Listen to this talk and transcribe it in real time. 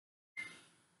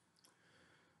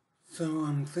So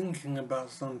I'm thinking about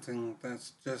something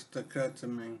that's just occurred to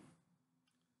me,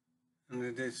 and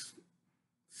it is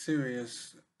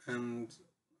serious, and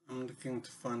I'm looking to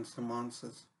find some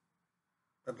answers,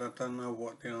 but I don't know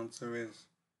what the answer is.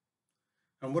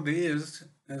 And what it is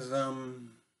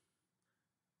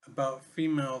about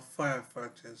female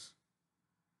firefighters,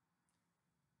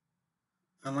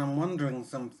 and I'm wondering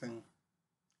something.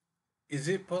 Is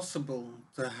it possible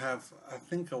to have, I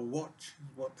think, a watch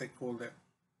is what they call it,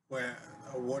 where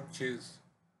a watch is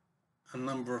a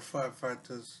number of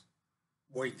firefighters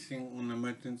waiting on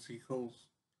emergency calls.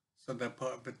 So they're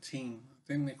part of a team. I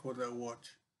think they call it a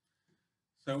watch.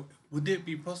 So would it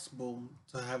be possible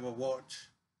to have a watch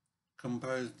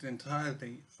composed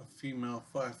entirely of female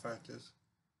firefighters?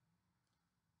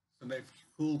 So that if you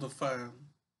call the fire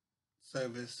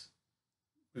service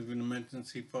with an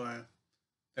emergency fire,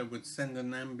 they would send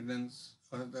an ambulance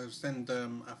or they would send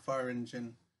a fire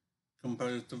engine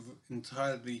composed of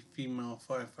entirely female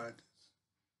firefighters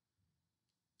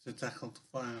to tackle the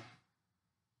fire.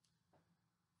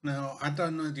 Now, I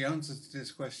don't know the answer to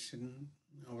this question.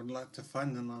 I would like to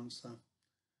find an answer.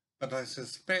 But I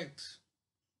think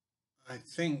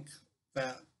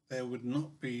that there would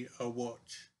not be a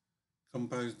watch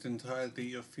composed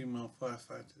entirely of female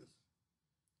firefighters.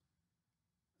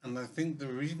 And I think the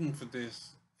reason for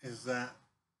this is that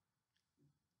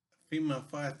female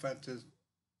firefighters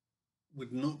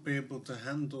would not be able to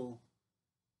handle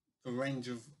the range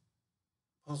of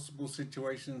possible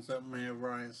situations that may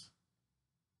arise.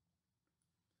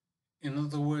 In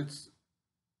other words,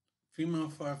 female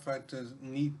firefighters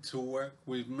need to work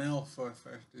with male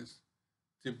firefighters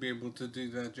to be able to do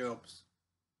their jobs.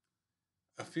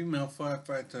 A female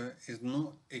firefighter is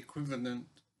not equivalent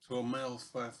to a male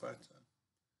firefighter.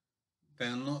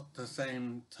 They're not the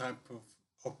same type of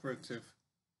operative.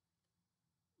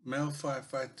 Male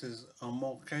firefighters are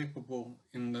more capable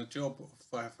in the job of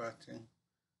firefighting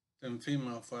than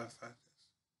female firefighters.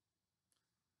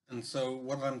 And so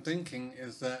what I'm thinking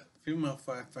is that female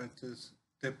firefighters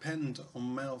depend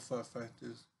on male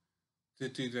firefighters to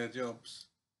do their jobs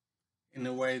in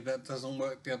a way that doesn't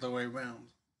work the other way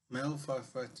around. Male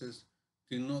firefighters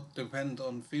do not depend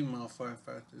on female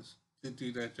firefighters to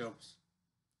do their jobs.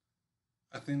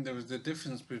 I think there is a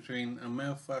difference between a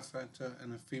male firefighter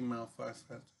and a female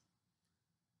firefighter.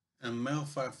 And male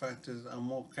firefighters are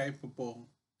more capable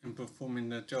in performing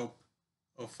the job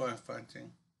of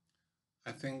firefighting.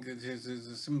 I think it is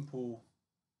a simple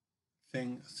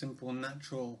thing, a simple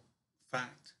natural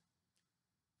fact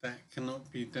that cannot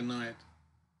be denied.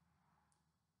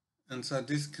 And so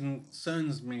this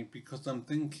concerns me because I'm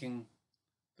thinking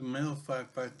the male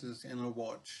firefighters in a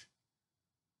watch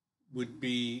would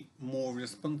be more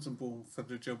responsible for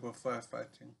the job of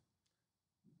firefighting.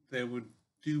 They would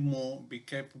do more, be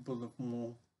capable of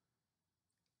more,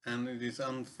 and it is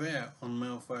unfair on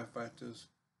male firefighters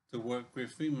to work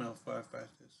with female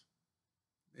firefighters.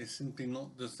 It's simply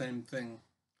not the same thing.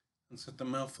 And so the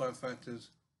male firefighters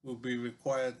will be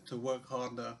required to work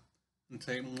harder and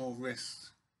take more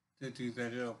risks to do their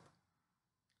job.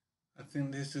 I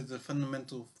think this is a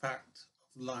fundamental fact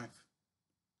of life.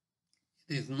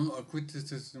 It is not a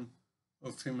criticism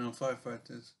of female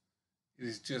firefighters. It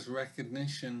is just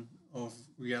recognition of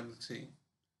reality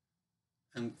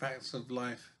and facts of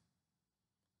life.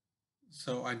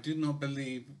 So I do not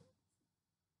believe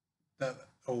that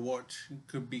a watch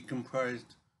could be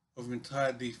comprised of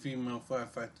entirely female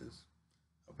firefighters.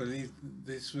 I believe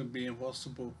this would be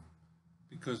impossible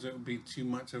because it would be too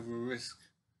much of a risk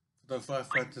for the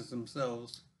firefighters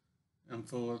themselves and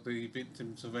for the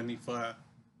victims of any fire.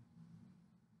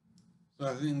 So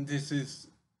I think this is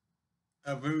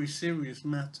a very serious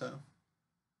matter,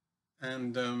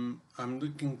 and I'm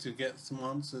looking to get some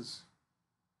answers.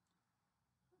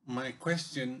 My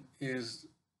question is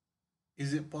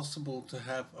it possible to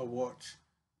have a watch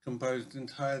composed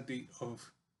entirely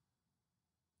of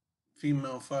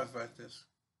female firefighters?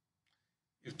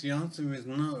 If the answer is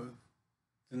no,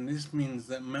 then this means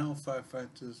that male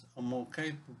firefighters are more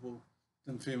capable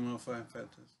than female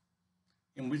firefighters,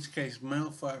 in which case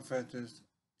male firefighters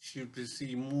should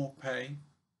receive more pay,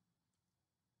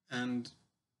 and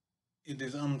it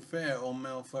is unfair on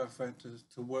male firefighters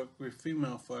to work with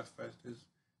female firefighters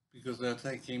because they're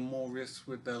taking more risks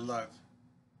with their life.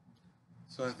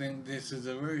 So I think this is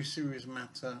a very serious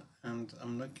matter, and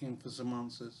I'm looking for some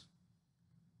answers.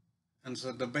 And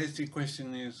so the basic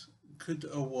question is, could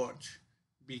a watch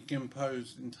be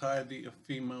composed entirely of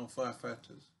female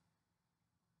firefighters?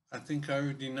 I think I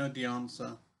already know the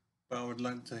answer, but I would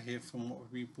like to hear from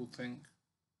what people think.